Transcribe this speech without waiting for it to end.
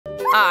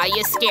Aw,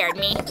 you scared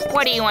me.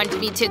 What do you want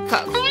me to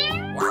cook?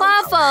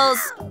 Waffles!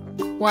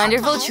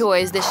 Wonderful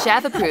choice, the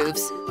chef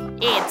approves.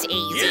 It's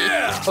easy.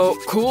 Oh,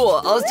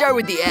 cool. I'll start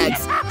with the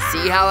eggs.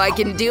 See how I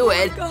can do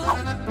it.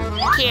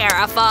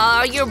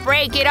 Careful, you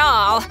break it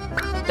all.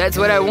 That's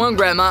what I want,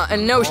 Grandma,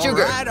 and no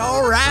sugar.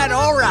 All right.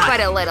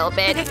 But a little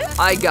bit.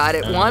 I got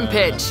it, one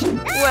pinch.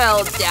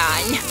 Well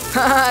done.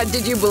 Haha,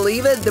 did you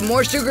believe it? The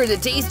more sugar, the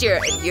tastier.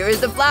 And here's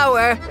the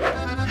flour.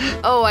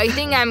 Oh, I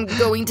think I'm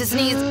going to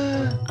sneeze.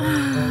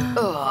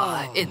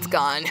 Oh, it's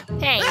gone.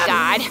 Thank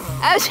God.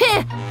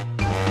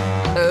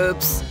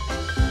 Oops.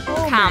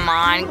 Come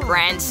on,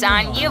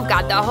 grandson. You've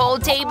got the whole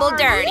table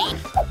dirty.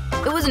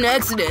 It was an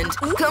accident.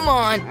 Come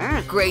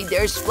on. Great,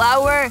 there's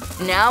flour.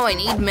 Now I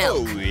need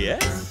milk. Oh,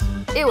 yes?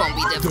 It won't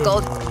be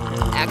difficult.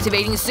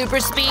 Activating super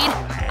speed.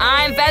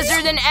 I'm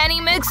faster than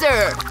any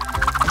mixer.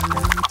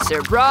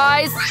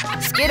 Surprise!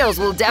 Skittles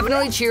will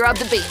definitely cheer up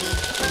the baby.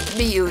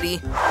 Beauty.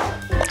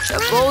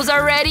 The bowls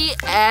are ready,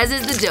 as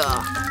is the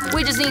dough.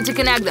 We just need to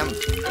connect them.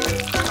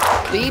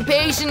 Be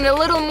patient a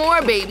little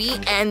more, baby,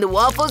 and the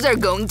waffles are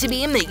going to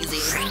be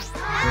amazing.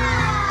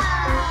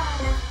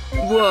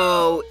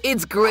 Whoa,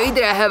 it's great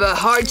that I have a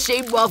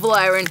heart-shaped waffle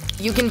iron.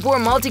 You can pour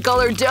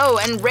multicolored dough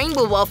and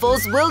rainbow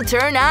waffles will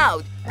turn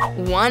out.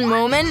 One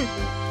moment.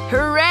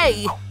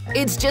 Hooray!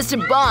 It's just a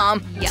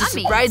bomb. Yummy. To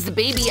surprise the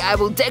baby, I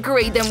will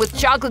decorate them with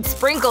chocolate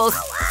sprinkles.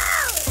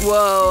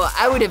 Whoa,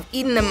 I would have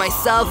eaten them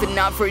myself and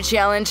not for a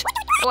challenge.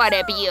 What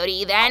a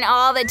beauty. Then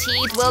all the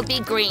teeth will be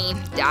green.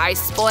 I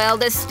spoil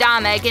the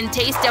stomach and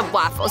taste of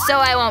waffles, so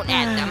I won't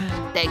add them.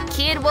 The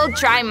kid will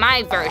try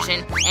my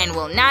version and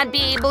will not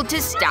be able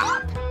to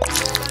stop.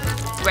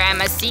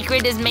 Grandma's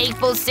secret is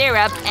maple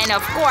syrup and,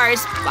 of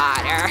course,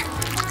 butter.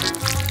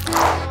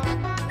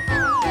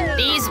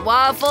 These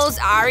waffles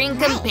are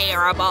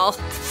incomparable.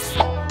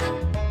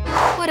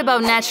 What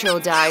about natural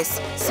dyes?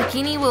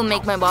 Zucchini will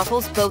make my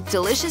waffles both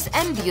delicious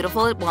and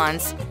beautiful at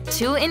once.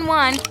 2 in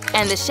 1,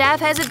 and the chef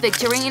has a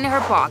victory in her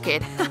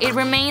pocket. It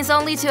remains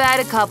only to add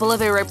a couple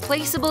of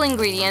irreplaceable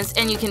ingredients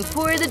and you can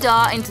pour the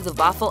dough into the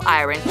waffle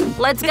iron.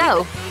 Let's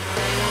go!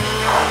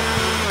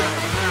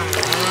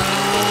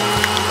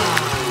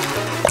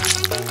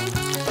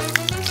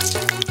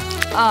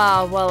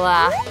 Ah,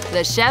 voila.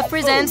 The chef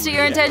presents to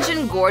your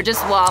attention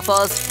gorgeous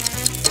waffles.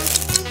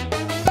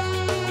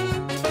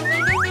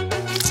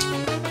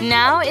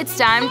 Now it's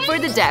time for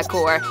the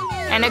decor.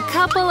 And a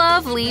couple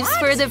of leaves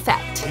for the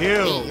effect.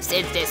 Leaves,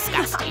 it's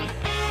disgusting.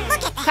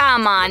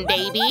 Come on,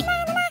 baby.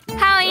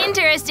 How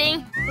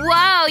interesting.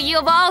 Whoa,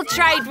 you've all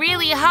tried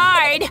really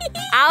hard.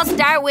 I'll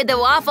start with the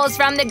waffles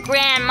from the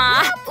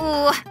grandma.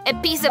 Ooh, a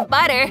piece of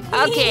butter.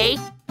 Okay.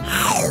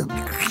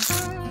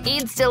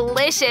 It's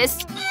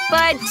delicious,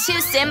 but too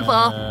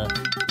simple.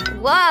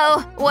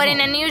 Whoa, what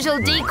an unusual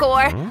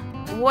decor.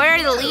 What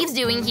are the leaves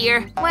doing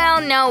here? Well,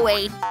 no,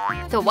 wait.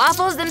 The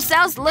waffles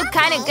themselves look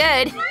kinda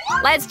good.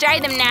 Let's try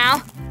them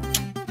now.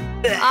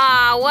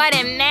 Aw, what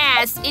a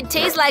mess. It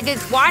tastes like a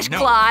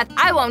washcloth.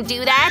 I won't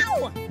do that.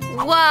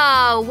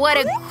 Whoa, what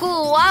a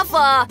cool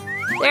waffle.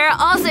 They're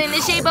also in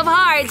the shape of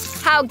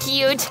hearts. How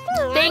cute.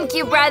 Thank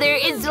you, brother.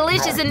 It's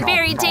delicious and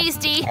very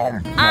tasty.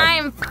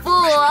 I'm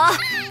full.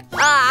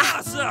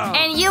 Ah,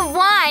 and you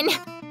won.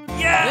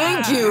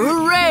 Thank you,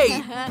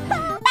 hooray!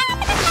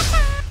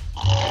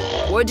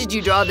 What did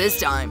you draw this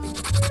time?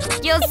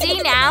 You'll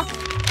see now.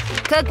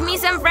 Cook me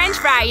some French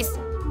fries.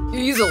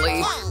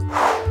 Easily.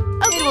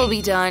 It will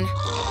be done.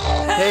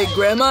 Hey,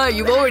 Grandma,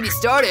 you've already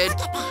started.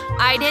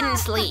 I didn't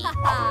sleep.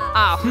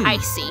 Oh, I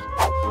see.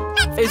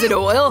 Is it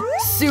oil?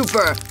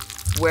 Super!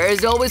 Where is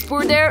it always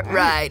poured there?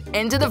 Right,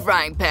 into the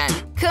frying pan.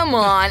 Come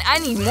on, I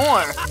need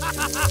more.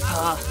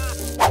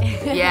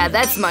 Yeah,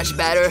 that's much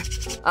better.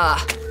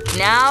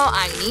 Now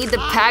I need the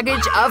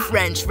package of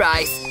French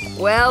fries.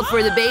 Well,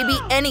 for the baby,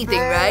 anything,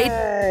 right?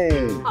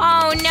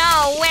 Oh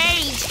no,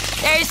 wait!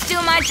 There's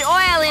too much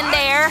oil in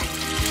there.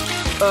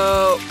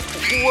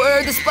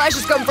 Where the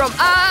splashes come from?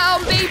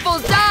 Oh, people,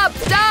 stop!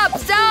 Stop!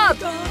 Stop!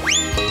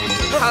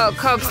 Who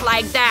cooks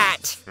like that?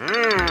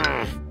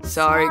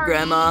 Sorry,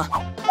 Grandma.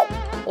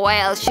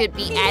 Oil should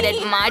be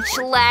added much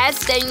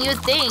less than you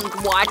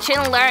think. Watch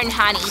and learn,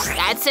 honey.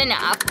 That's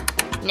enough.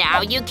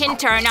 Now you can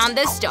turn on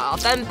the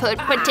stove and put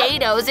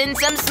potatoes in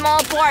some small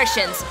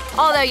portions.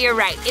 Although you're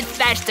right, it's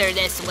faster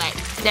this way.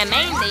 The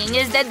main thing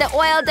is that the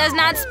oil does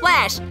not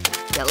splash.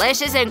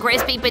 Delicious and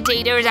crispy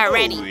potatoes are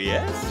ready. Oh,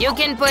 yes? You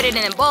can put it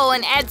in a bowl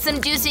and add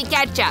some juicy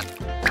ketchup.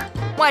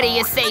 What do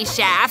you say,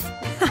 chef?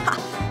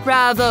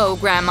 Bravo,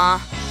 Grandma.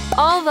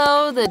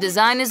 Although the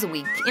design is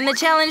weak, in the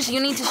challenge you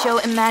need to show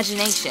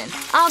imagination.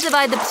 I'll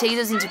divide the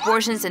potatoes into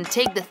portions and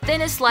take the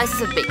thinnest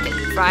slices of bacon.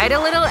 Fry it a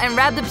little and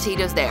wrap the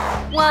potatoes there.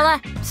 Voila!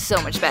 So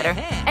much better.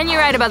 And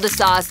you're right about the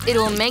sauce. It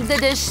will make the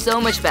dish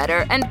so much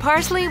better, and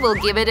parsley will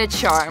give it a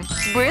charm.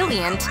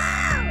 Brilliant!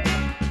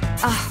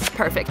 Ah,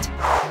 perfect.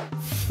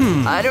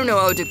 I don't know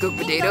how to cook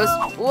potatoes.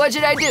 What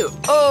should I do?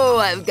 Oh,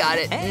 I've got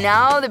it.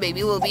 Now the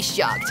baby will be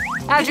shocked.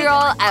 After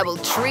all, I will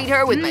treat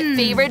her with my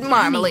favorite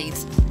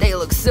marmalades. They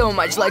look so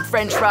much like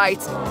French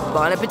fries.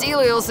 Bon appetit,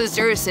 little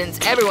sister. Since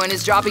everyone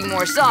is dropping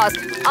more sauce,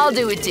 I'll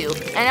do it too.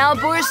 And I'll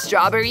pour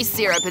strawberry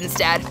syrup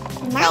instead.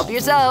 Help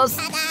yourselves.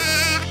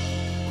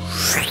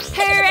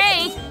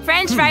 Hooray!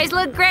 French fries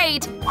look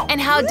great! And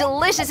how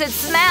delicious it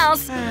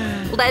smells!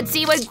 Let's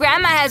see what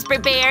Grandma has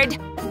prepared!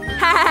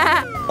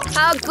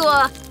 How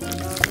cool!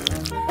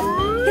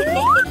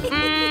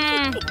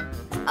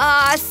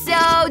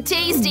 So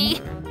tasty!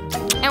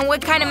 And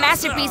what kind of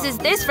masterpiece is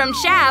this from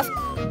Chef?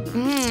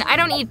 I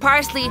don't eat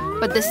parsley,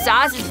 but the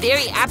sauce is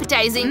very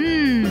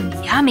appetizing.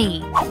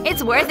 Yummy.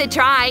 It's worth a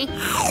try.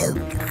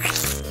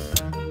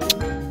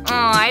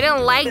 Oh, I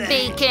don't like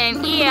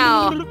bacon.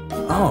 Ew.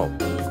 Oh.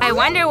 I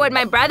wonder what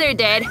my brother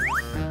did.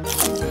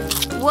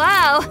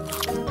 Whoa!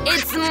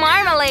 It's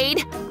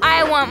marmalade!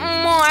 I want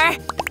more!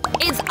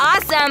 It's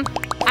awesome!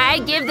 I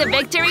give the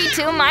victory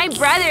to my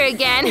brother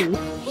again!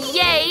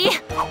 Yay!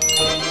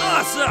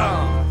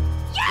 Awesome!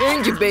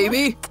 Thank you,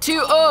 baby.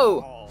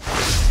 2-0.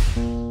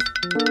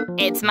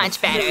 It's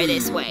much better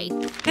this way.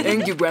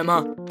 Thank you,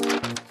 Grandma.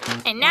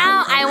 And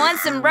now I want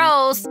some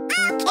rolls.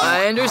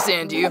 I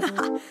understand you.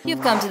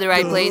 You've come to the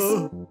right place.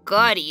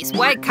 Goodies,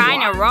 what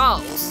kind of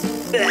rolls?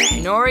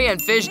 Nori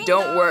and fish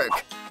don't work.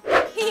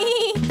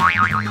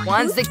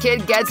 Once the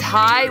kid gets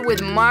high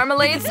with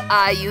marmalades,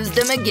 I use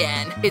them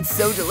again. It's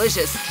so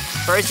delicious.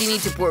 First you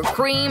need to pour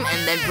cream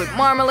and then put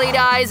marmalade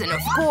eyes and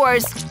of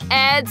course,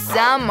 add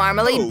some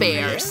marmalade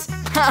bears.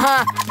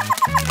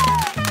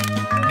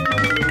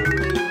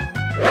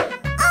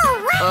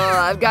 Oh,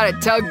 I've got a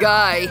tug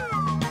guy.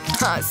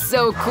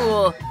 So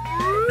cool.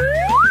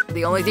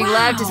 The only thing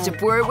left is to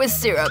pour it with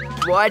syrup.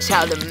 Watch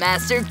how the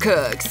master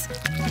cooks.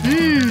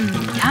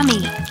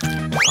 Yummy.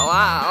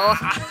 Wow.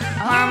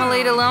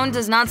 Marmalade alone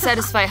does not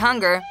satisfy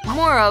hunger.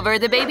 Moreover,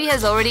 the baby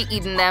has already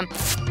eaten them.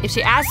 If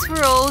she asks for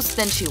rolls,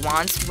 then she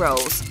wants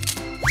rolls.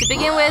 To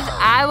begin with,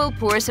 I will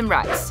pour some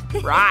rice.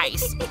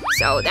 Rice.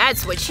 So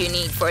that's what you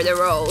need for the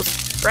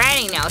rolls.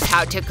 Granny knows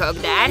how to cook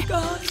that.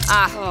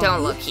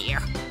 Don't look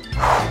here.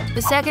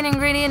 The second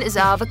ingredient is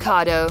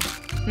avocado.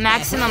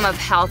 Maximum of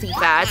healthy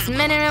fats,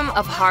 minimum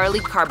of hardly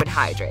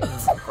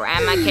carbohydrates.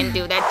 Grandma can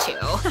do that too.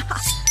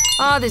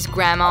 Oh, this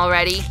Grandma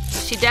already.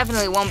 She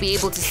definitely won't be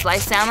able to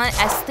slice salmon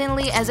as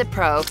thinly as a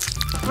pro.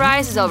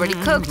 Rice is already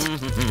cooked.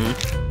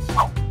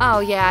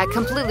 Oh yeah, I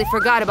completely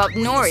forgot about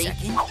nori.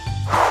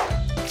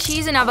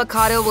 Cheese and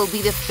avocado will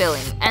be the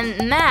filling,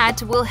 and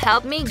Matt will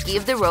help me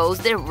give the rolls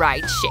the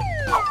right shape.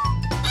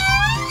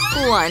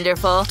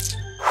 Wonderful.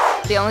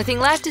 The only thing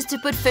left is to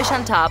put fish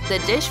on top. The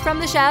dish from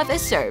the chef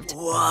is served.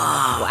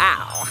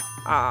 Wow.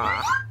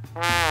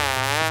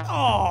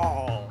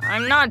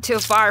 I'm not too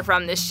far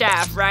from the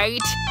chef,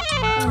 right?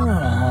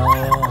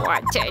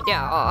 What to do?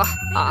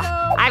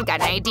 I've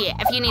got an idea.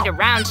 If you need a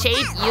round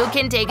shape, you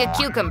can take a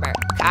cucumber.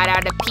 Cut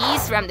out a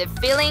piece from the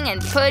filling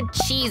and put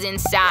cheese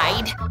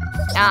inside.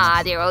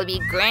 There will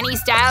be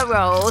granny-style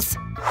rolls.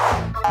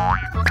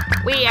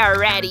 We are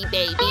ready,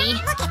 baby.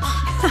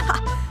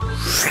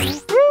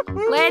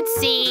 Let's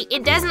see.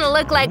 It doesn't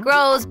look like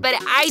rolls, but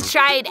I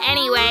tried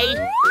anyway.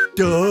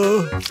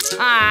 Duh.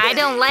 I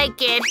don't like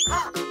it.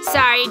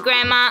 Sorry,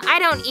 Grandma. I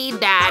don't eat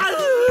that.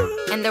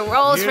 And the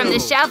rolls from the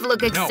chef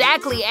look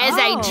exactly as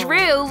I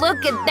drew.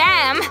 Look at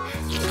them.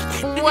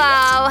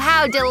 Wow,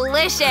 how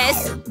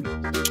delicious.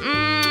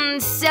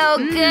 So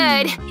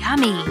good.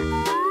 Yummy.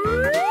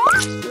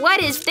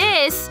 What is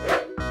this?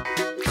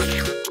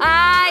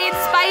 It's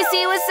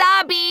spicy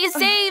wasabi.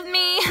 Save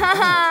me.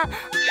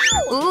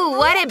 Ooh,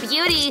 what a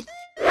beauty.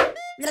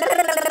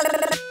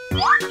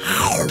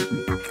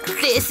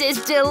 This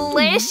is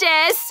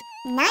delicious.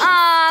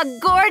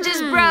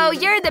 Gorgeous, bro.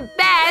 You're the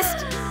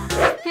best.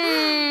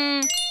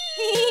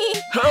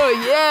 Oh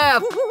yeah!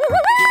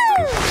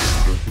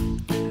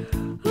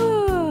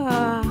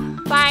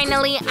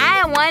 Finally,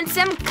 I want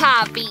some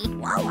coffee.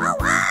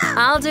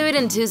 I'll do it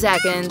in 2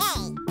 seconds.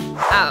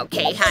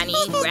 Okay, honey.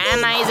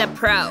 Grandma is a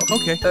pro.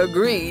 Okay.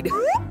 Agreed.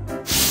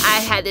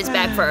 I've had this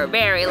bag for a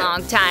very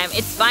long time.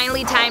 It's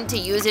finally time to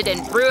use it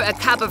and brew a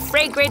cup of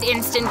fragrant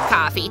instant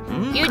coffee.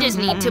 You just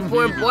need to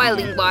pour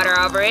boiling water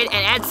over it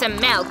and add some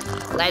milk.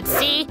 Let's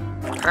see.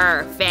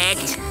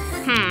 Perfect.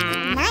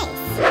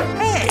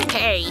 Nice.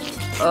 Hey.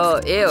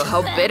 Oh, ew,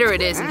 how bitter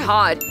it is and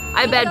hot.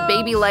 I bet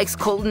baby likes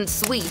cold and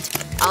sweet.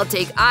 I'll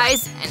take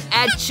ice and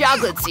add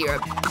chocolate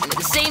syrup, and at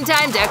the same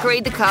time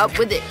decorate the cup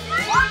with it.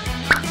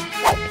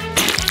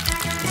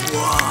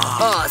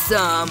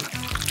 Awesome!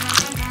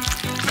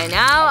 And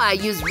now I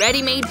use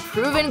ready-made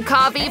proven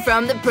coffee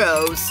from the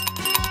pros.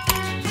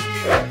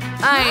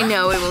 I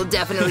know it will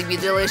definitely be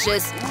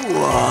delicious. And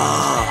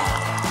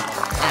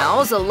I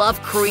also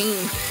love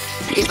cream.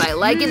 If I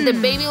like it, the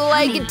baby will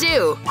like it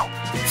too.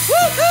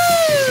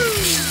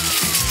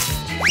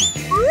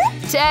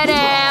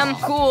 Ta-da!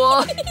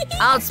 Cool!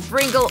 I'll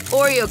sprinkle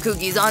Oreo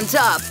cookies on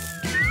top.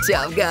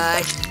 Tough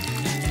guy.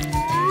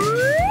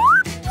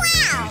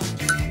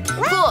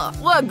 Cool!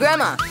 What,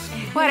 Grandma?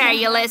 What are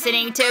you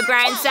listening to,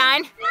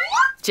 grandson?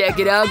 Check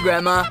it out,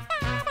 Grandma.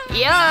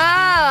 Yo!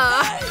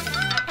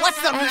 What's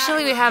the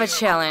Actually, we have a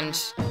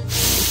challenge.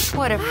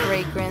 What a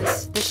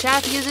fragrance. The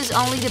chef uses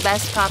only the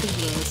best coffee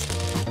beans.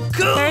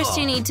 First,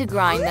 you need to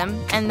grind them,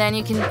 and then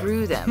you can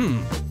brew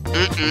them.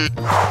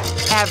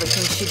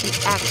 Everything should be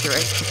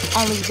accurate.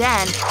 Only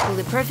then will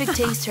the perfect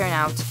taste turn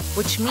out,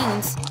 which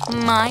means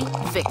my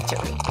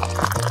victory.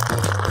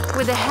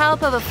 With the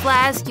help of a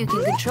flask, you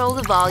can control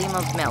the volume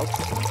of milk.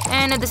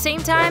 And at the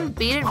same time,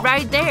 beat it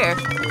right there.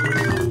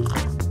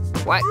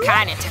 What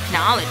kind of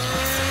technologies?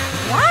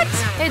 What?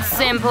 It's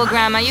simple,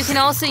 Grandma. You can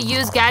also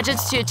use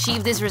gadgets to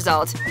achieve this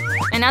result.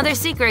 Another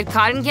secret,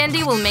 cotton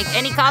candy will make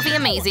any coffee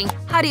amazing.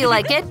 How do you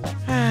like it?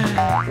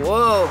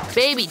 Whoa,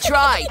 baby,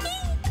 try.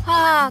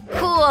 Ah,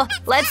 cool.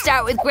 Let's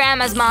start with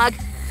Grandma's mug.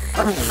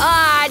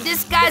 Ah,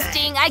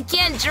 disgusting. I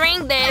can't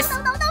drink this.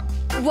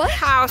 What?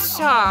 How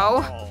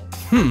so?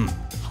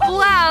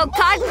 Wow,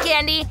 cotton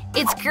candy.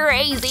 It's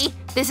crazy.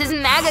 This is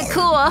mega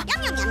cool.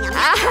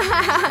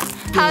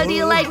 How do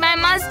you like my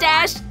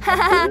mustache?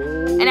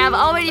 And I've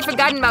already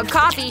forgotten about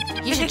coffee.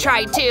 You should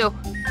try it too.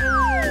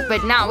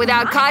 But not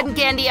without cotton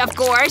candy, of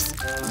course.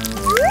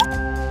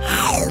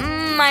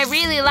 I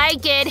really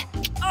like it.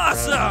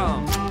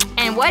 Awesome!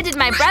 And what did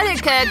my brother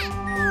cook?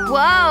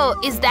 Whoa,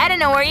 is that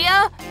an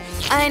Oreo?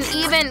 And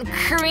even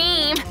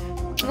cream.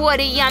 What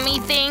a yummy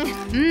thing.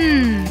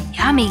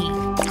 Yummy.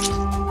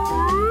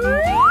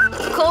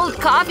 Cold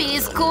coffee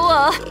is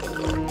cool.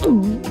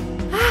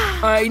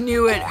 I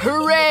knew it.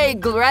 Hooray!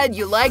 Glad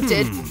you liked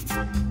it.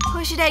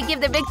 Who should I give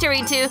the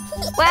victory to?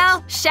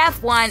 Well,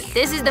 Chef won.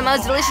 This is the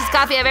most delicious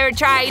coffee I've ever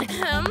tried.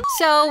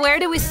 So where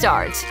do we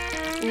start?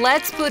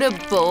 Let's put a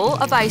bowl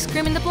of ice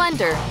cream in the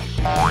blender.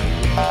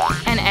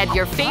 And add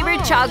your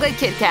favorite chocolate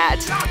Kit Kat.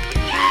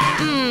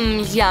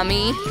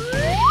 Yummy.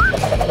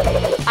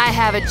 I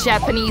have a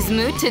Japanese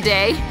mood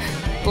today.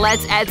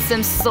 Let's add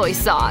some soy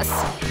sauce.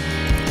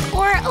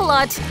 Or a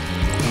lot.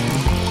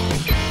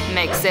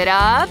 Mix it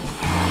up.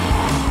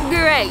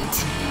 Great.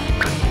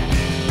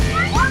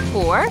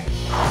 Or,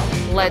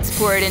 let's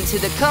pour it into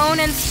the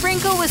cone and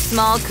sprinkle with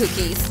small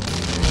cookies.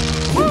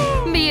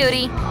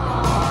 Beauty.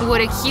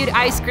 What a cute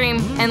ice cream,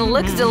 and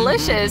looks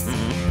delicious.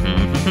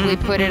 We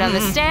put it on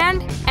the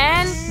stand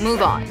and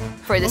move on.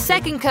 For the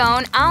second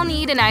cone, I'll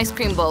need an ice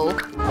cream bowl. In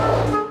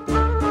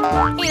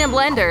a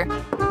blender.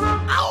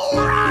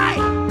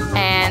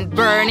 And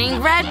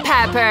burning red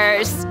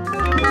peppers.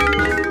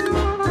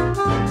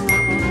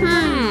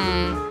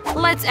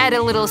 Let's add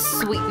a little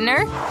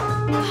sweetener.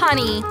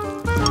 Honey.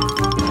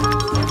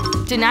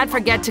 Do not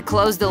forget to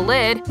close the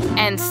lid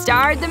and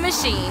start the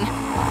machine.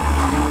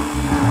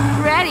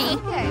 Ready?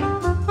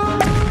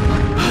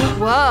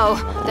 Whoa,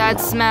 that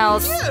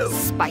smells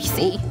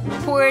spicy.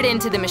 Pour it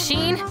into the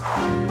machine.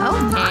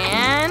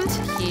 And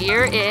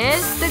here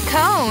is the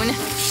cone.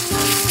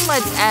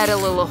 Let's add a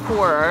little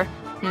horror.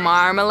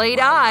 Marmalade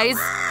eyes.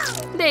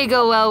 They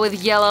go well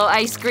with yellow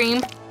ice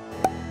cream.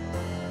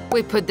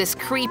 We put this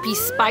creepy,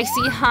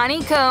 spicy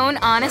honey cone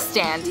on a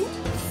stand.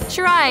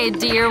 Try it,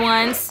 dear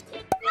ones.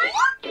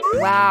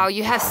 Wow,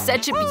 you have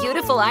such a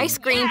beautiful ice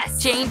cream.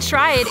 Jane,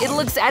 try it. It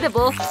looks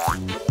edible.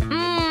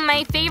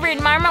 My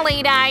favorite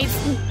marmalade eyes.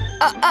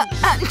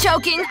 I'm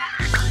choking.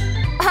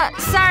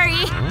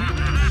 Sorry.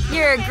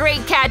 You're a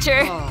great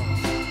catcher.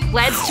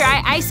 Let's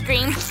try ice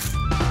cream.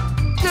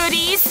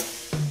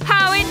 Goodies.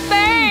 How it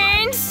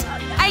burns.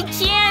 I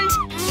can't.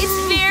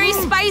 It's very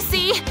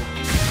spicy.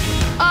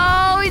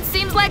 Oh, it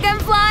seems like I'm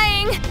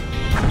flying.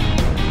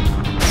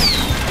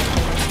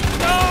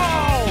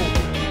 No!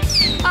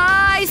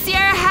 I see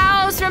our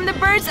house from the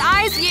bird's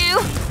eye view.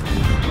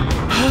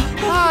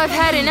 Oh, I've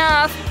had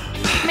enough.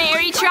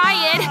 Mary,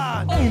 try it.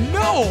 Oh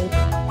no!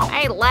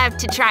 I love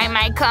to try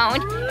my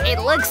cone. It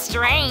looks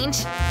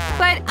strange,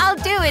 but I'll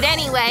do it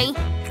anyway.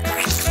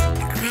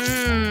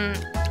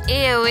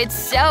 Ew, it's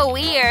so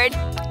weird.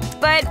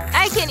 But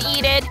I can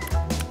eat it.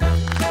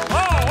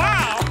 Oh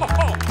wow!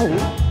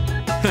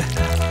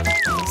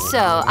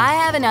 So, I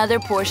have another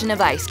portion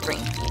of ice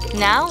cream.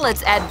 Now,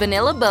 let's add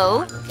vanilla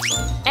bow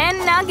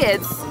and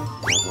nuggets.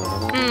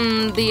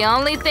 The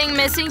only thing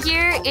missing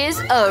here is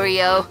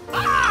Oreo.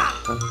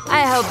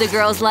 I hope the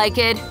girls like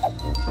it.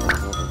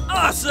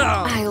 Awesome!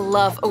 I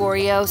love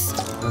Oreos.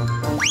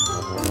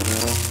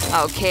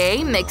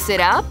 Okay, mix it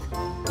up.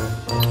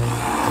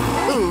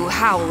 Ooh,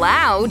 how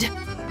loud.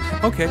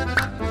 Okay.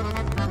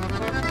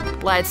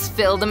 Let's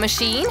fill the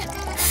machine.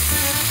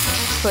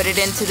 Put it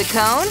into the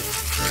cone.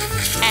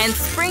 And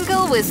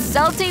sprinkle with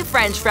salty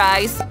French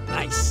fries.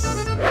 Nice.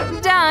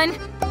 Done!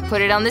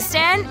 Put it on the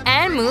stand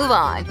and move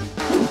on.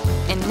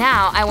 And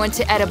now I want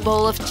to add a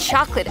bowl of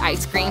chocolate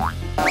ice cream.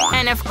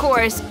 And of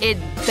course, it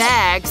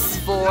begs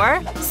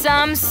for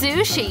some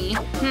sushi.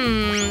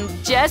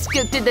 Just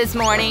cooked it this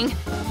morning.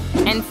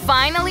 And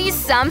finally,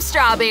 some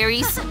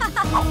strawberries.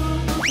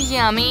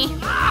 Yummy.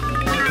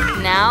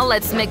 Now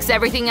let's mix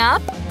everything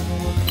up.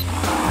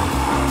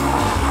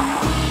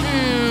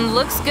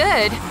 Looks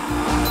good.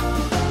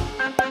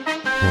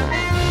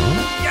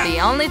 The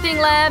only thing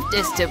left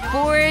is to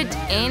pour it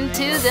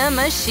into the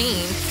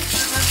machine.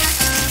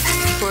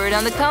 Pour it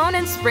on the cone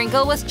and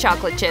sprinkle with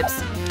chocolate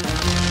chips.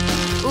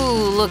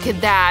 Ooh, look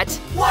at that.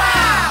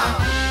 Wow!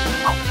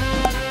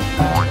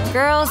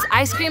 Girls,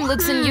 ice cream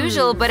looks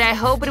unusual, but I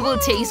hope it will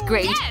taste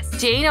great.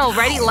 Jane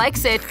already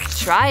likes it.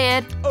 Try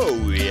it.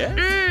 Oh, yeah?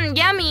 Mmm,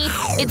 yummy.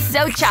 It's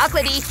so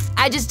chocolatey.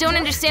 I just don't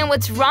understand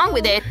what's wrong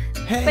with it.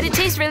 But it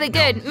tastes really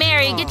good.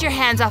 Mary, get your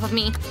hands off of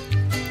me.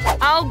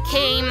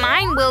 Okay,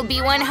 mine will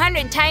be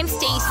 100 times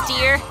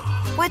tastier.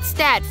 What's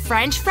that,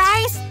 French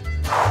fries?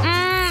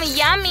 Mmm,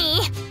 yummy.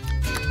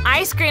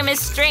 Ice cream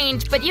is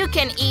strange, but you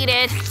can eat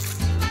it.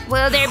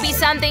 Will there be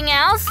something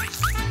else?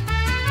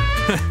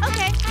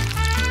 Okay.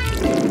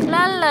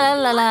 La la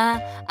la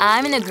la.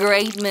 I'm in a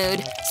great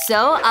mood.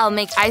 So I'll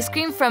make ice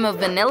cream from a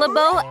vanilla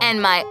bowl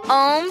and my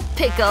own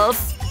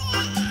pickles.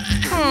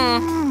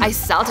 I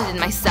salted it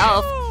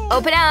myself.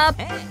 Open up.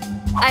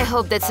 I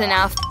hope that's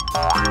enough.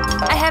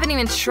 I haven't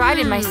even tried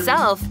it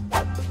myself.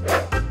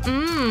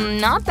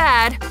 Not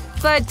bad.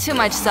 But too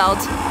much salt.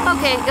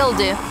 Okay, it'll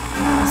do.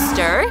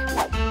 Stir.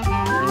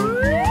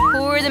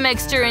 Pour the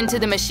mixture into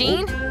the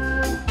machine.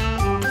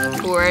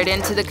 Pour it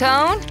into the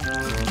cone.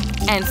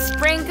 And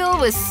sprinkle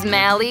with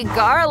smelly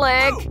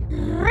garlic.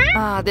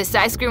 This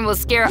ice cream will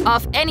scare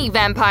off any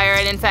vampire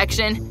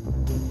infection.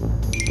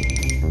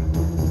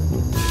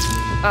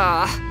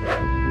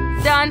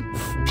 Done.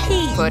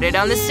 Put it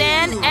on the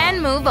stand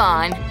and move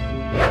on.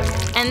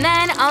 And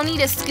then I'll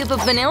need a scoop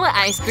of vanilla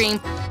ice cream.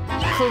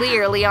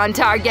 Clearly on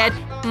target.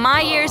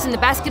 My years in the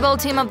basketball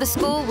team of the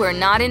school were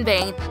not in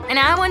vain. And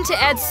I want to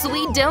add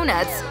sweet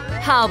donuts.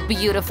 How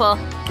beautiful.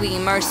 We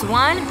immerse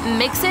one,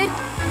 mix it.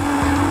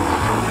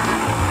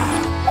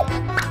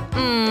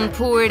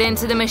 Pour it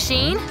into the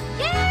machine.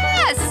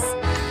 Yes!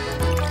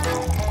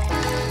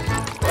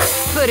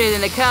 Put it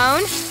in the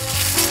cone.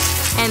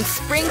 And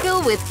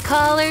sprinkle with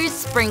colored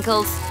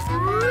sprinkles.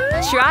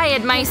 Try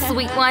it, my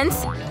sweet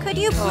ones. Could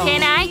you please?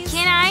 Can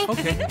I?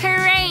 Okay.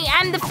 Hooray,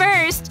 I'm the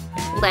first.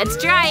 Let's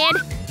try it.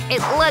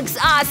 It looks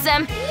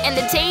awesome. And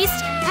the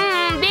taste?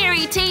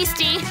 Very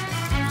tasty.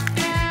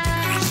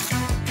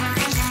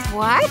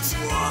 What?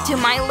 Do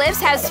my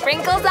lips have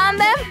sprinkles on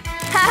them?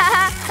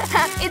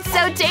 It's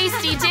so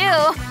tasty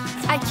too.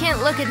 I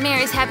can't look at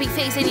Mary's happy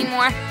face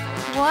anymore.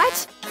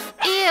 What?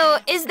 Ew,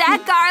 is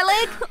that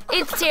garlic?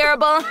 It's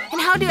terrible. And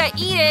how do I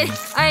eat it?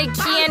 I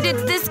can't,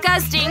 it's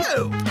disgusting.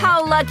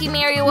 How lucky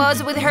Mary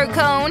was with her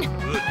cone.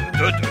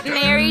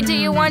 Mary, do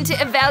you want to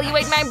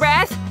evaluate my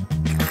breath?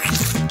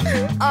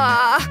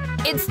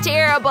 It's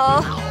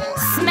terrible.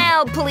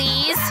 Smell,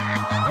 please.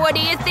 What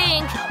do you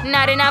think?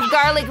 Not enough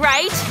garlic,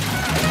 right?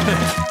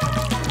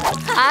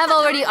 I've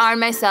already armed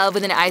myself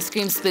with an ice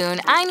cream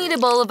spoon. I need a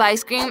bowl of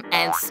ice cream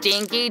and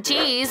stinky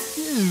cheese.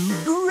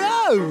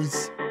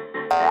 Gross!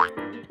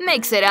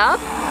 Mix it up.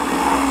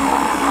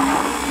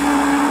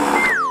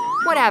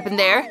 What happened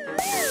there?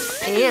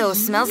 Ew,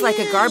 smells like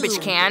a garbage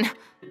can.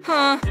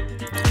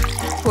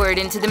 Pour it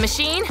into the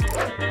machine.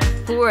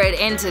 Pour it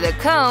into the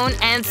cone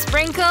and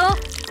sprinkle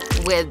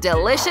with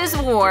delicious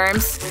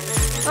worms.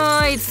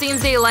 It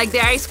seems they like the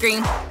ice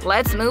cream.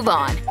 Let's move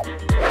on.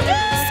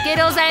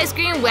 Skittles ice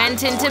cream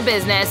went into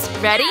business.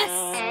 Ready?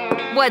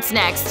 What's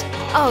next?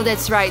 Oh,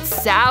 that's right,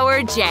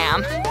 sour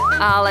jam.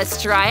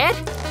 Let's try it.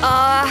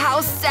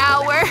 How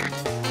sour.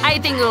 I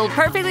think it will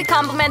perfectly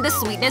complement the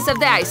sweetness of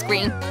the ice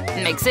cream.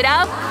 Mix it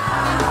up.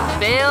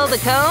 Fill the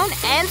cone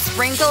and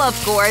sprinkle, of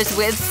course,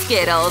 with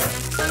Skittles.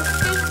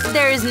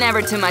 There is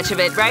never too much of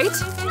it, right?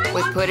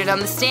 We put it on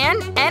the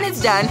stand and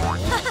it's done.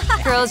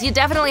 Girls, you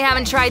definitely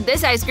haven't tried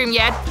this ice cream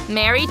yet.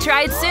 Mary,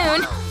 try it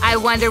soon. I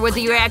wonder what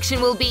the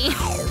reaction will be.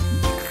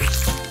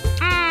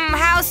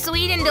 How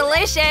sweet and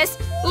delicious.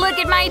 Look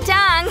at my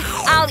tongue.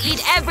 I'll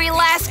eat every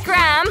last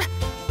crumb.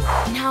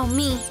 Now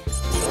me.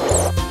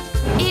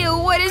 Ew,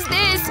 what is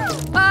this?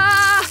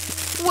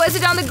 Was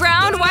it on the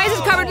ground? Why is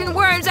it covered in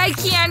worms? I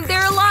can't.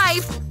 They're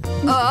alive.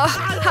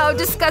 How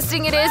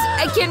disgusting it is.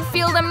 I can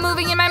feel them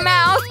moving in my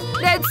mouth.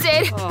 That's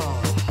it.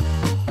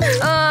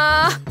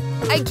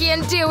 I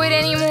can't do it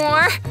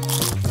anymore.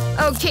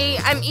 Okay,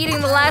 I'm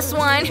eating the last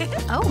one.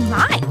 Oh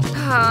my.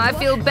 I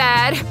feel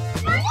bad.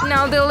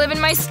 Now they'll live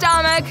in my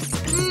stomach.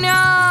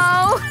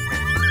 No!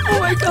 Oh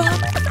my god.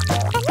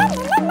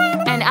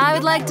 And I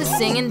would like to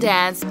sing and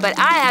dance, but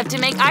I have to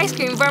make ice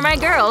cream for my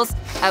girls.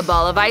 A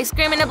ball of ice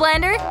cream in a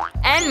blender,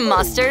 and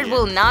mustard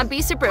will not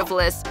be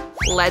superfluous.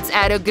 Let's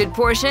add a good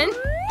portion,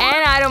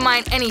 and I don't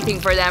mind anything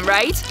for them,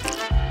 right?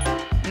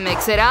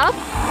 Mix it up.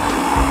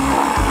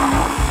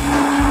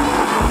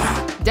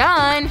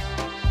 Done.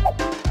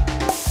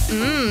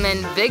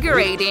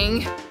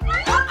 Invigorating.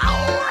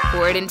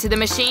 Pour it into the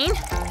machine.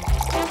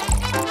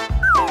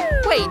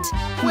 Wait,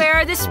 where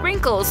are the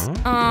sprinkles?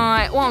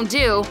 It won't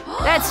do.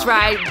 That's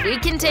right, we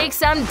can take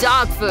some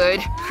dog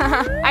food.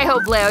 I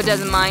hope Leo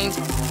doesn't mind.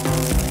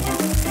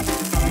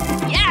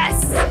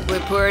 Yes! We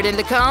pour it in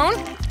the cone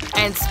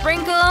and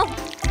sprinkle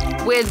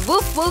with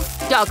woof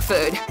woof dog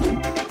food.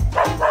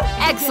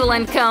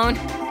 Excellent cone.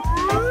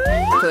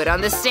 Put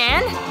on the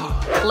stand.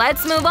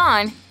 Let's move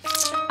on.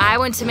 I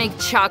want to make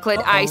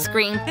chocolate ice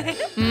cream.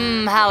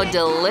 How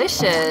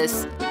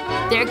delicious.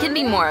 There can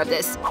be more of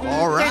this.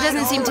 There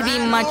doesn't seem to be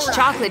much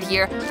chocolate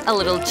here. A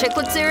little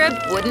chocolate syrup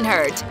wouldn't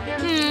hurt.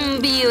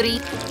 Beauty.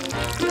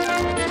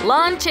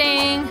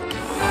 Launching.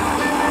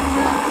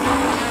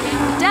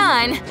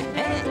 Done!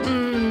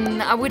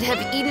 I would have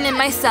eaten it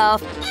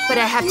myself, but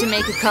I have to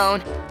make a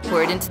cone.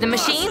 Pour it into the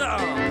machine.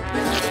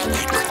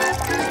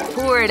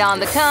 Pour it on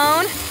the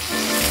cone.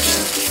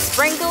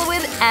 Sprinkle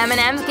with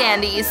M&M's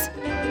candies.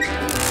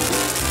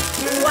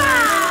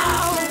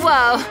 Wow!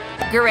 Whoa,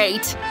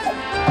 great.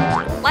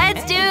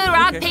 Let's do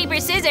rock, paper,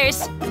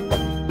 scissors.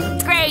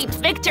 Great,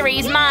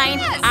 victory's mine.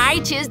 I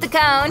choose the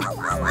cone.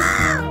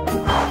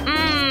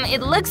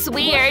 It looks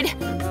weird.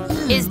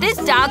 Is this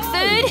dog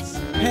food?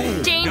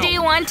 Jane, do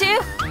you want to?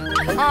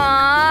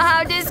 Aw,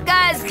 how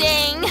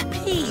disgusting.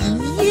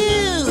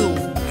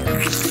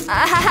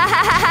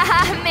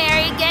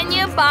 Mary, can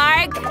you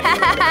bark?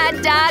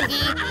 Doggy.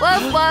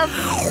 Woof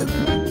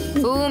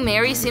woof. Ooh,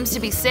 Mary seems to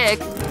be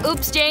sick.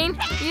 Oops, Jane,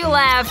 you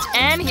laughed,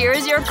 and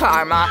here's your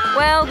karma.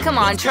 Well, come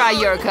on, try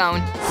your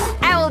cone.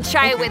 I will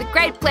try it with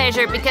great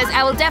pleasure because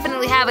I will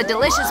definitely have a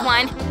delicious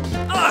one.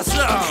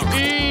 Awesome!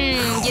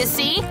 You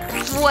see?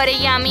 What a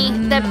yummy.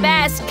 The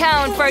best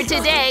cone for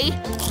today.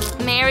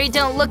 Mary,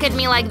 don't look at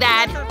me like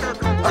that.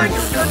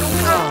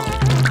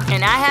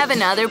 And I have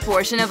another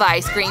portion of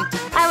ice cream.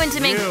 I want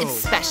to make it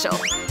special.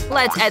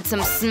 Let's add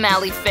some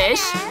smelly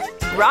fish,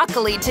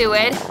 broccoli to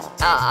it.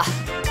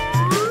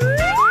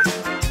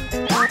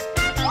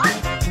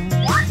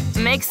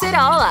 Mix it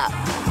all up.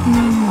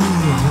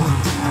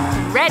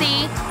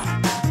 Ready.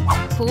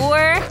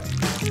 Pour.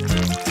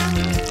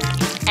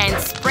 And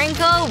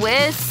sprinkle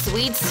with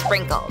sweet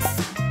sprinkles.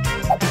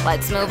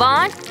 Let's move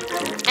on.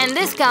 And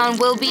this cone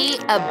will be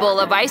a bowl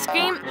of ice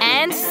cream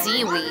and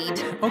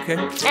seaweed. Okay.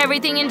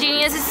 Everything in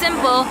Genius is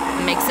simple.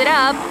 Mix it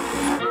up.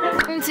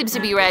 It seems to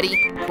be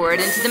ready. Pour it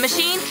into the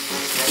machine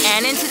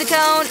and into the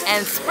cone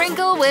and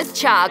sprinkle with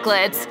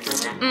chocolates.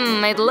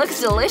 It looks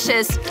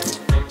delicious.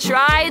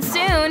 Try it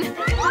soon.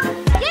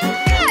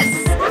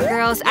 Yes!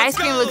 Girls, ice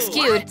cream looks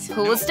cute.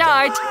 Who will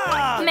start?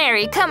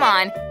 Mary, come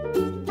on.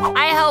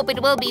 I hope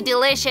it will be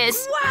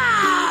delicious.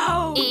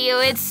 Wow! Ew,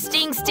 it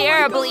stinks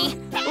terribly.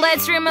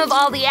 Let's remove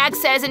all the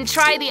excess and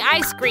try the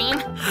ice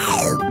cream.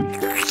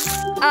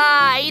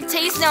 It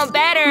tastes no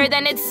better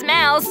than it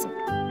smells.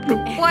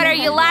 What are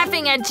you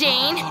laughing at,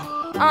 Jane?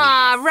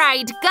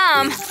 Right,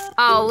 gum.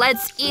 Oh,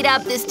 let's eat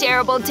up this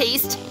terrible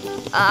taste.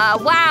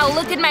 Wow,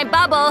 look at my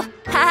bubble.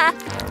 Haha.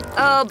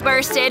 Oh,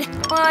 bursted.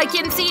 Oh, I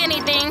can't see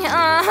anything.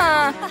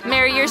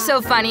 Mary, you're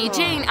so funny.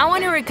 Jane, I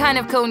wonder what kind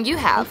of cone you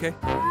have. Okay.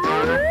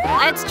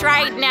 Let's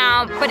try it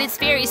now, but it's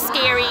very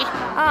scary.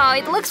 Oh,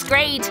 it looks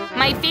great.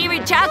 My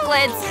favorite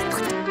chocolates.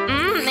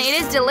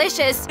 It is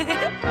delicious.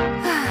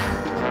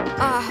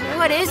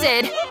 What is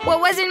it? What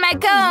was in my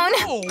cone?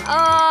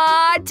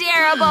 Oh,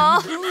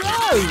 terrible.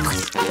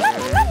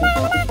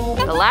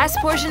 The last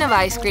portion of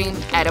ice cream,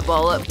 add a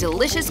bowl of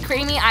delicious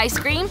creamy ice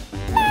cream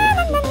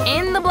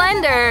in the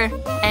blender.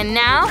 And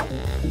now,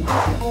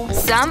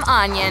 some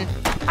onion.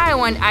 I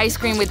want ice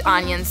cream with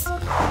onions.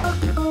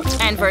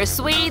 And for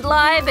sweet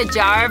life, a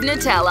jar of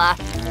Nutella.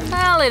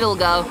 Well, it'll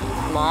go.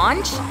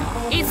 Launch.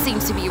 It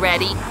seems to be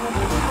ready.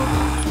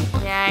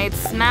 Yeah, it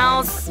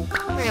smells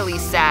really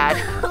sad.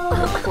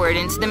 Pour it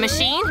into the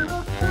machine.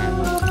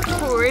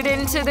 Pour it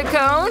into the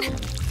cone.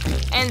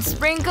 And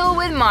sprinkle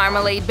with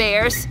marmalade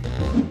bears.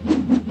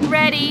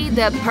 Ready,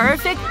 the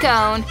perfect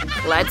cone.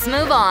 Let's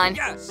move on.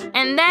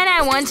 And then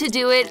I want to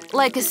do it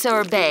like a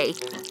sorbet.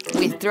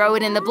 We throw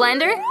it in the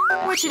blender.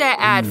 What should I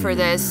add for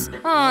this?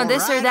 Oh,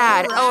 this or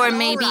that. Or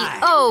maybe,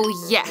 oh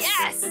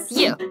yes.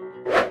 You.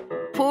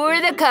 Pour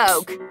the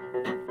Coke.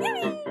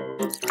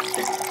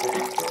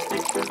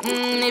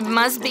 It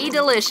must be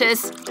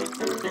delicious.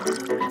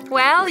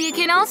 Well, you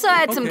can also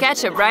add some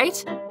ketchup,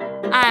 right?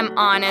 I'm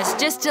honest,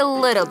 just a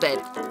little bit.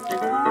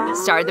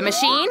 Start the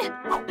machine.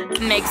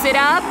 Mix it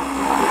up.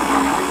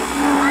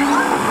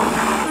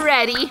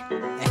 Ready.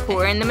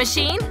 Pour in the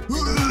machine.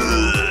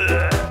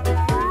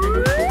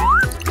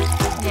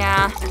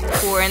 Yeah,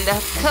 pour in the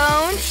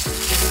cone.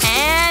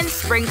 And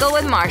sprinkle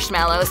with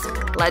marshmallows.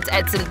 Let's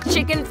add some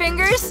chicken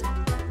fingers.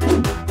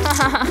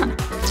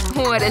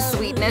 What a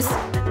sweetness.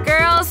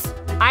 Girls,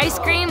 ice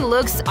cream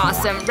looks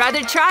awesome.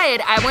 Rather try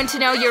it. I want to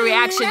know your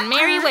reaction.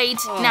 Mary, wait.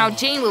 Now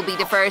Jane will be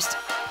the first.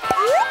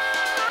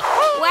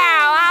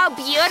 Wow, how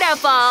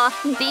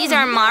beautiful. These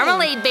are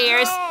marmalade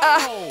bears.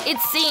 It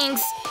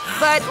stinks.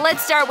 But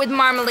let's start with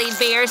marmalade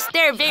bears.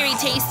 They're very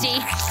tasty.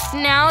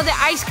 Now the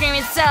ice cream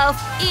itself.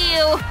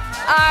 Ew.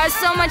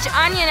 So much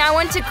onion, I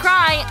want to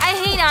cry. I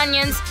hate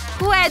onions.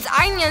 Who adds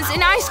onions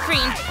in ice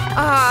cream?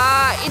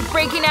 It's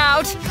breaking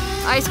out.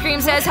 Ice cream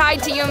says hi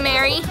to you,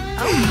 Mary.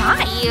 Oh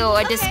my! Ew,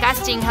 a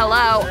disgusting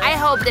hello. I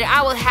hope that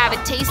I will have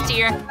it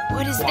tastier.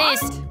 What is this?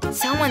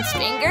 Someone's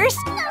fingers?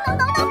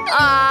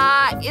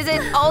 Is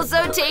it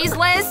also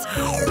tasteless?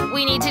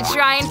 We need to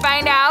try and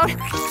find out.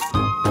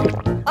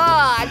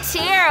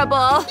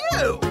 Terrible.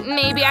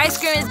 Maybe ice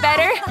cream is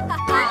better?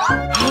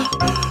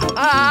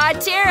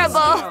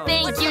 Terrible.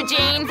 Thank you,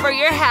 Jane, for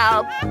your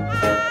help.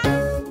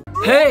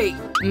 Hey,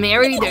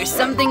 Mary, there's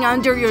something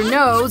under your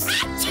nose.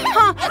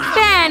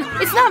 Ben,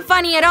 it's not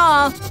funny at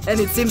all. And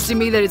it seems to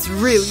me that it's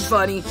really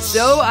funny.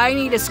 So I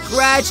need to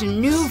scratch a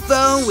new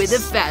phone with a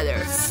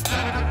feather.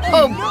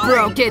 Oh,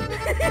 broke it.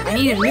 I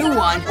need a new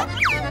one.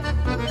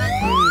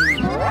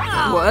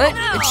 What?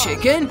 A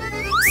chicken?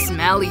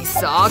 Smelly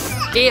sock?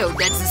 Ew,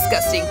 that's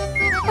disgusting.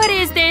 What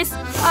is this?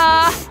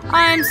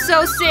 I'm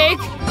so sick.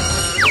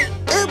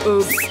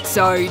 Oops,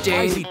 sorry,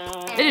 Jane.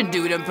 I didn't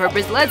do it on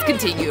purpose. Let's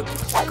continue.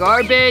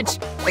 Garbage,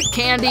 a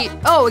candy,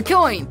 oh, a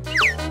coin.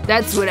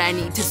 That's what I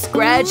need to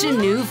scratch a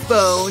new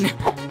phone.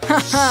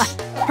 Haha,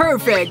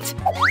 perfect.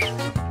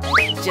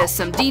 Just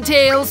some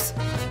details.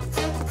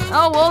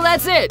 Oh, well,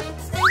 that's it.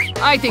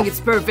 I think it's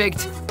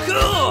perfect.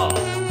 Cool.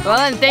 Well,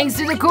 and thanks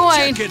to the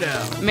coin. Check it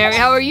out. Mary,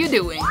 how are you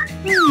doing?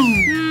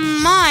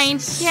 Mine?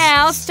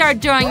 Yeah, I'll start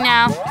drawing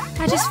now.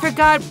 I just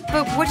forgot,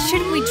 but what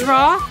should we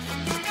draw?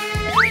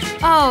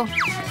 Oh,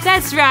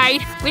 that's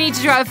right. We need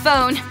to draw a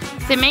phone.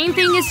 The main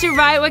thing is to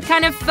write what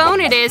kind of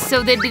phone it is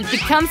so that it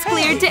becomes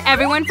clear to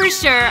everyone for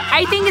sure.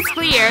 I think it's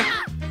clear.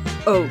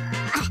 Oh,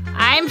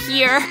 I'm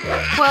here.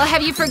 Well,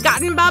 have you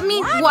forgotten about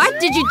me? What?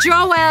 Did you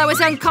draw while I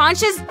was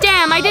unconscious?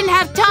 Damn, I didn't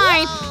have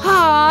time.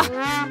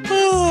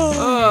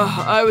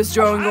 I was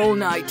drawing all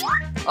night.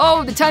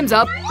 Oh, the time's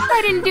up.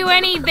 I didn't do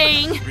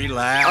anything.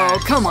 Relax. Oh,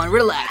 come on,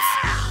 relax.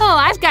 Oh,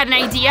 I've got an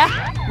idea.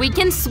 We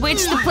can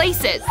switch the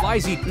places. Why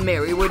is he?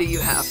 Mary, what do you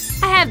have?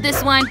 I have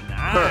this one.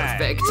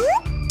 Perfect.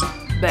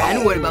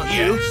 Ben, what about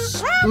you?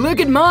 Look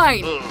at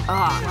mine!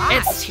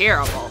 It's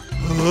terrible.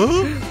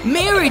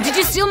 Mary, did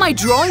you steal my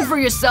drawing for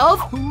yourself?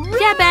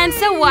 Yeah, Ben,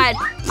 so what?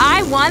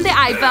 I won the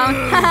iPhone.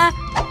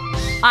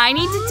 I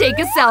need to take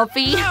a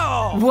selfie.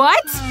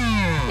 What?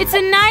 It's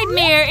a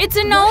nightmare. It's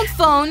an old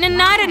phone and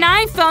not an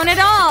iPhone at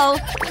all.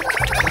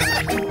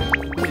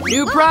 The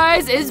new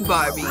prize is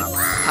Barbie.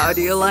 How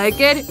do you like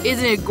it?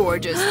 Isn't it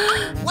gorgeous?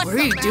 What are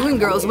you doing,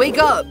 girls? Wake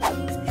up!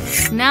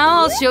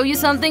 Now I'll show you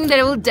something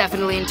that will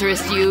definitely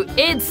interest you.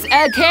 It's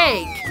a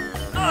cake!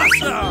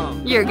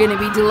 Awesome. You're gonna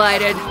be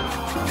delighted.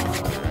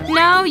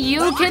 Now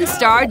you can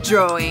start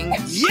drawing.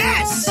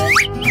 Yes.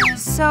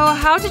 So,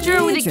 how to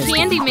draw with a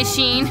candy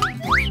machine?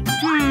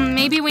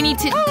 Maybe we need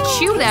to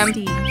chew them.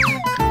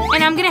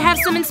 And I'm gonna have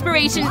some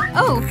inspiration.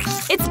 Oh,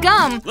 it's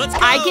gum. Let's go.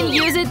 I can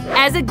use it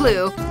as a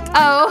glue.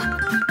 Oh.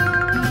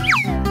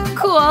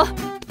 Cool.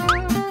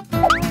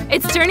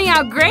 It's turning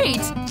out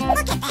great.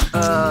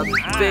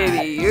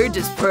 Baby, you're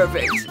just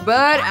perfect.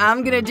 But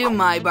I'm gonna do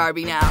my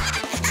Barbie now.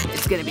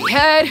 It's gonna be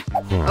head.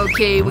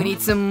 Okay, we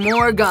need some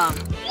more gum.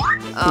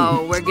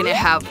 Oh, we're gonna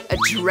have a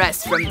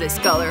dress from this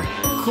color.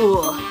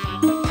 Cool.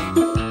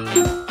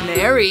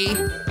 Mary,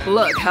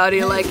 look, how do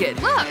you like it?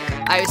 Look.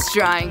 I was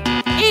trying.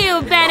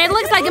 Ew, Ben, it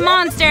looks like a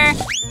monster.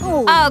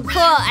 Oh,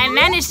 cool. I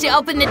managed to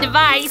open the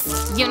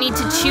device. You need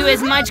to chew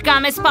as much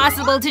gum as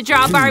possible to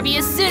draw Barbie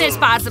as soon as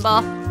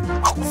possible.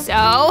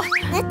 So,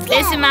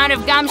 this amount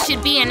of gum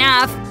should be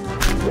enough.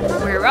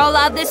 We roll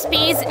out this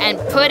piece and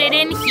put it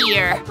in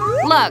here.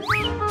 Look.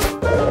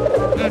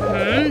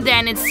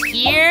 Then it's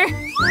here.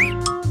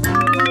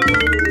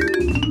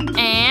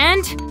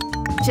 And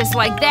just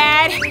like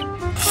that.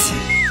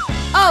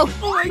 Oh,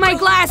 my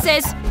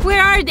glasses.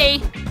 Where are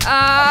they?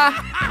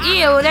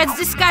 Ew, that's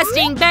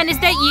disgusting. Ben, is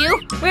that you?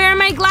 Where are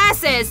my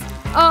glasses?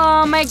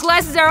 Oh, my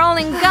glasses are all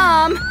in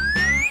gum.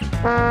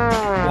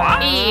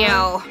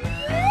 Ew.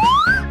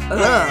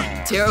 Ugh,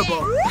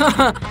 terrible.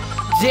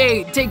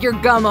 Jade, take your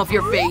gum off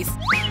your face.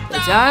 The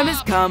time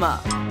has come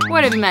up.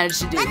 What have you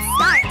managed to do?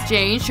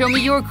 Jane, show me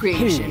your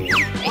creation.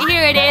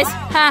 Here it is.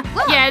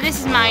 Yeah, this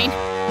is mine.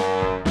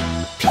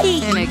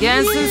 And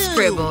again, some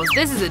scribbles.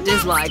 This is a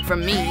dislike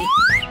from me.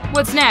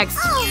 What's next?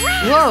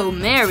 Whoa,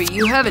 Mary,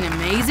 you have an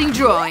amazing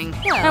drawing.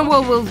 And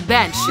what will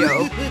Ben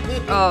show?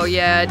 Oh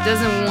yeah, it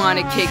doesn't want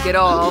to kick at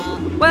all.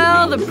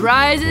 Well, the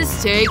prize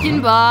is taken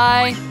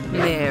by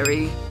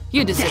Mary.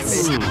 You deserve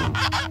it.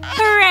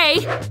 Hooray!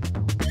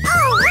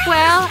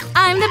 Well,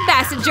 I'm the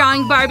best at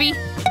drawing Barbie.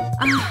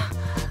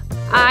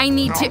 I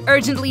need to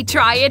urgently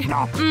try it.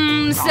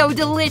 So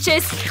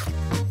delicious.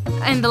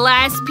 And the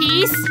last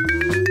piece.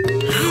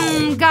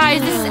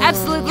 Guys, this is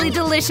absolutely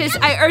delicious.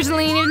 I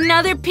urgently need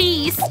another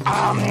piece. It's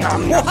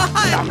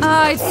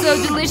so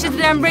delicious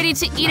that I'm ready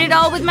to eat it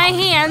all with my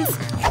hands.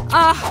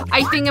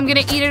 I think I'm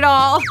gonna eat it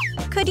all.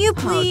 Could you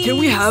please? Can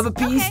we have a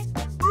piece?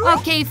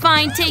 Okay,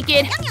 fine, take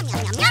it.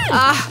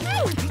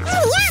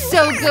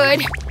 So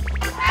good.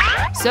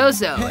 So,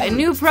 a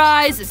new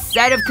prize, a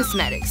set of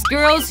cosmetics.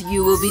 Girls,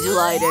 you will be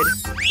delighted.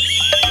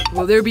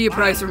 Will there be a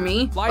prize for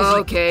me?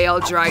 Okay, I'll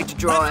try to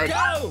draw it.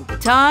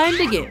 Time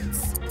begins.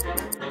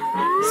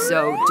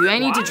 So, do I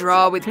need to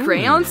draw with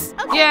crayons?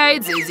 Yeah,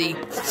 it's easy.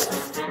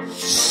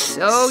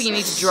 So, you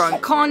need to draw in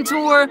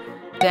contour,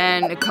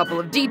 then a couple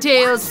of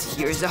details.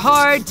 Here's a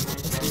heart.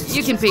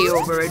 You can pay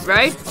over it,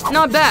 right?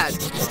 Not bad.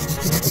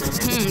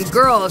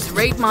 Girls,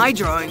 rate my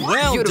drawing.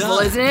 Well Beautiful,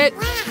 done. isn't it?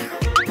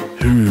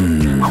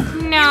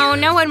 No,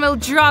 no one will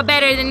draw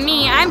better than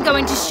me. I'm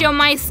going to show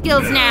my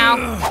skills now.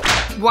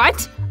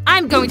 What?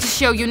 I'm going to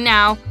show you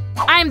now.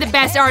 I'm the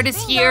best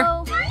artist here.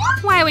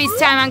 Why waste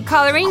time on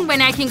coloring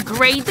when I can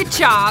grade the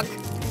chalk?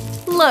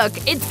 Look,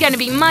 it's gonna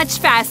be much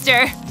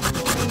faster.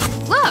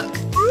 Look.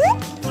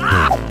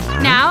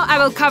 Now I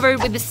will cover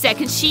it with the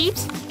second sheet.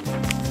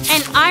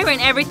 And iron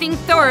everything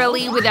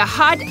thoroughly with a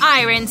hot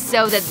iron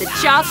so that the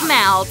chalk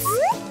melts.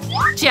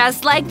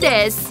 Just like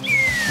this.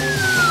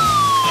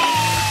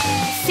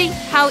 See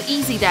how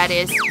easy that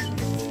is?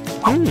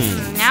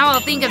 Now I'll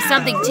think of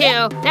something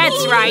too.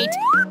 That's right.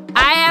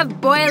 I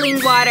have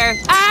boiling water.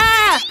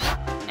 Ah!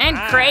 And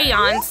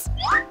crayons.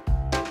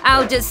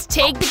 I'll just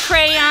take the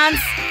crayons,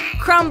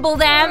 crumble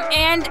them,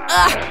 and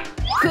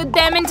put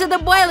them into the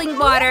boiling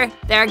water.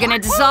 They're gonna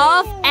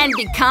dissolve and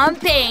become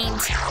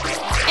paint.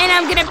 And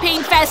I'm gonna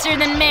paint faster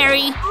than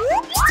Mary.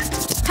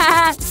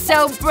 Haha,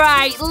 so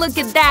bright. Look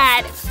at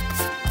that.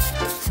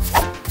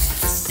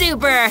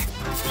 Super.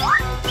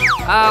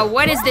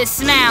 What is this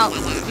smell?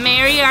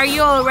 Mary, are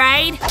you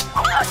alright?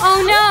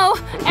 Oh no!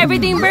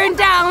 Everything burned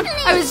down!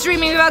 I was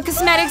dreaming about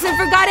cosmetics and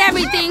forgot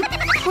everything!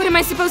 What am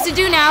I supposed to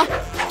do now?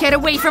 Get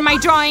away from my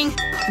drawing!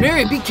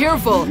 Mary, be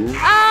careful! Oh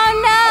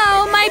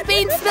no! My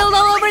paint spilled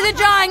all over the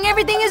drawing!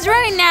 Everything is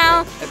ruined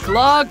now! The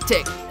clock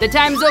ticked. The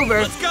time's over.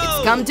 It's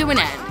come to an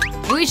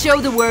end. We show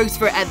the works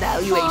for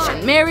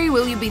evaluation. Mary,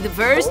 will you be the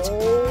first?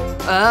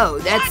 Oh,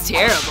 that's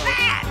terrible.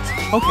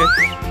 Okay.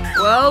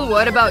 Well,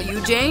 what about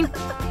you, Jane?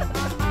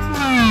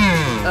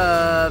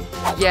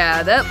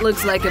 Yeah, that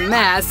looks like a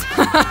mess.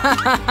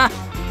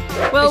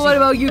 Well, what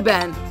about you,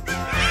 Ben?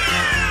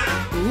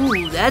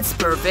 Ooh, that's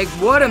perfect.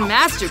 What a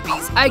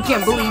masterpiece. I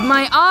can't believe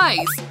my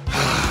eyes.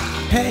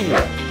 Hey.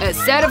 A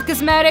set of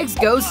cosmetics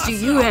goes to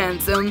you,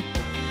 handsome.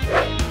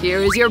 Here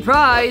is your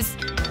prize.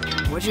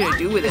 What should I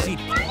do with it?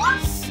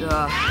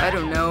 I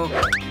don't know.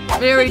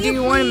 Mary, do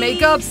you want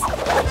makeup?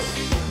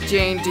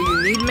 Jane, do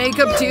you need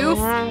makeup too?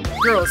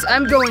 Girls,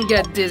 I'm going to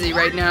get dizzy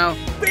right now.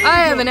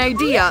 I have an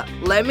idea.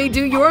 Let me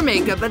do your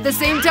makeup at the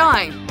same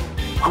time.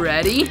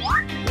 Ready?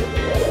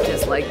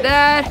 Just like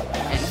that.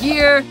 And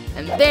here.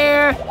 And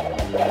there.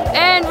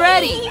 And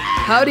ready.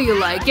 How do you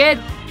like it?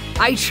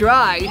 I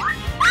tried.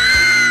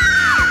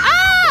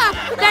 Ah!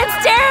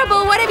 That's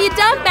terrible! What have you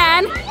done,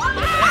 Ben?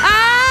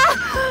 Ah!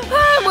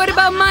 What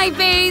about my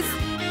face?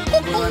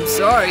 Well, I'm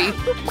sorry.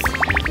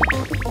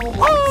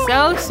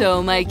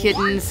 So, my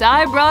kittens,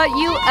 I brought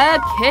you a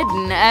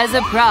kitten as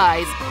a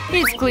prize.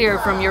 It's clear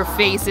from your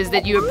faces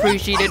that you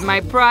appreciated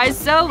my prize,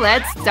 so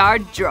let's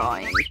start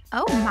drawing.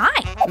 Oh my.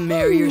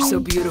 Mary, you're so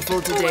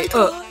beautiful today.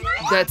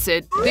 That's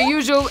it.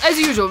 As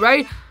usual,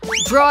 right?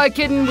 Draw a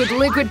kitten with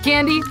liquid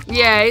candy?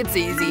 Yeah, it's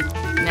easy.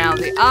 Now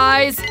the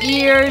eyes,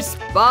 ears,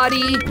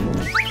 body,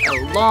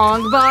 a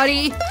long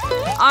body.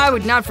 I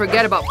would not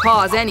forget about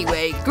paws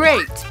anyway.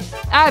 Great.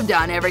 I've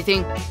done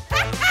everything.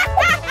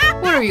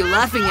 What are you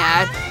laughing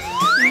at?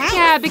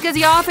 Yeah, because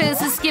the office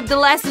has skipped the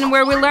lesson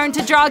where we learned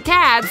to draw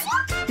cats.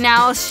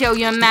 Now I'll show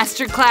you a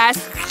master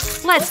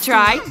class. Let's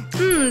try.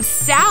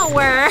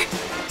 Sour.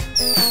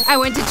 I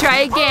want to try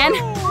again.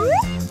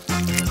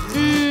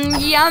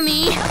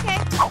 Yummy.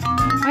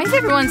 Why is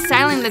everyone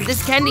silent that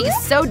this candy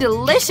is so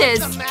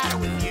delicious?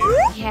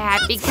 Yeah,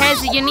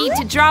 because you need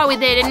to draw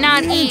with it and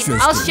not eat.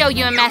 I'll show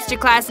you a master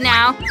class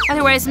now.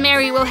 Otherwise,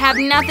 Mary will have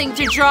nothing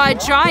to draw a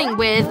drawing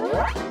with.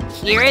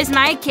 Here is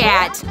my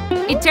cat.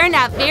 It turned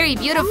out very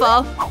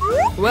beautiful.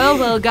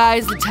 Well,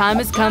 guys, the time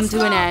has come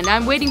to an end.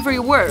 I'm waiting for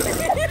your work.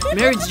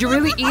 Mary, did you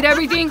really eat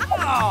everything?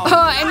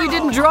 And you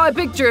didn't draw a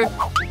picture.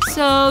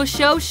 So,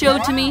 show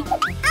to me.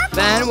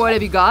 Ben, what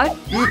have you got?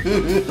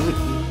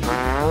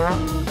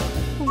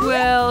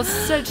 Well,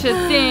 such a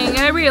thing.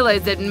 I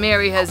realize that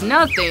Mary has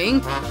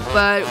nothing.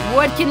 But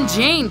what can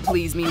Jane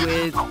please me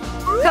with?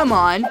 Come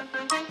on.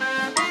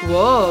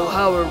 Whoa,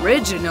 how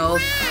original.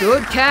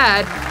 Good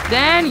cat.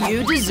 Then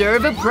you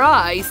deserve a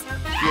prize.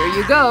 Here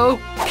you go.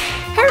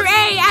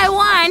 Hooray, I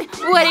won!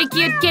 What a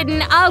cute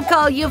kitten. I'll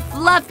call you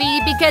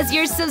Fluffy because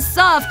you're so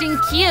soft and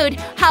cute.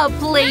 How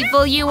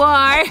playful you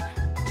are.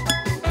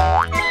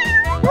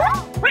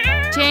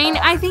 Jane,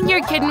 I think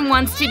your kitten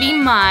wants to be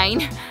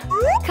mine.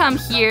 Come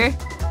here.